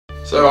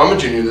So I'm a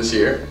junior this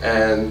year,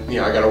 and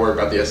I got to worry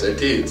about the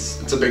SAT.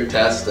 It's a big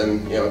test,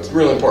 and it's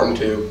really important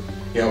to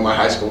my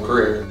high school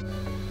career.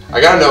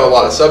 I got to know a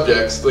lot of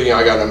subjects. I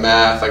got to know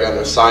math, I got to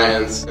know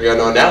science, I got to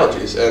know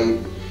analogies,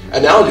 and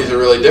analogies are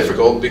really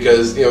difficult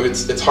because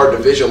it's hard to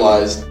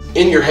visualize.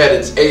 In your head,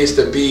 it's A is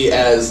to B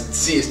as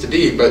C is to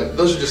D, but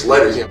those are just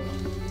letters.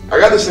 I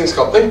got this thing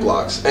called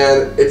ThinkBlocks,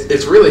 and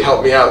it's really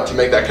helped me out to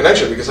make that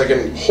connection because I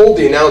can hold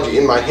the analogy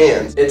in my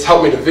hands. It's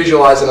helped me to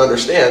visualize and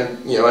understand,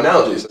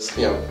 analogies.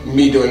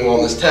 Me doing well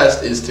in this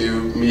test is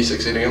to me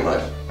succeeding in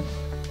life.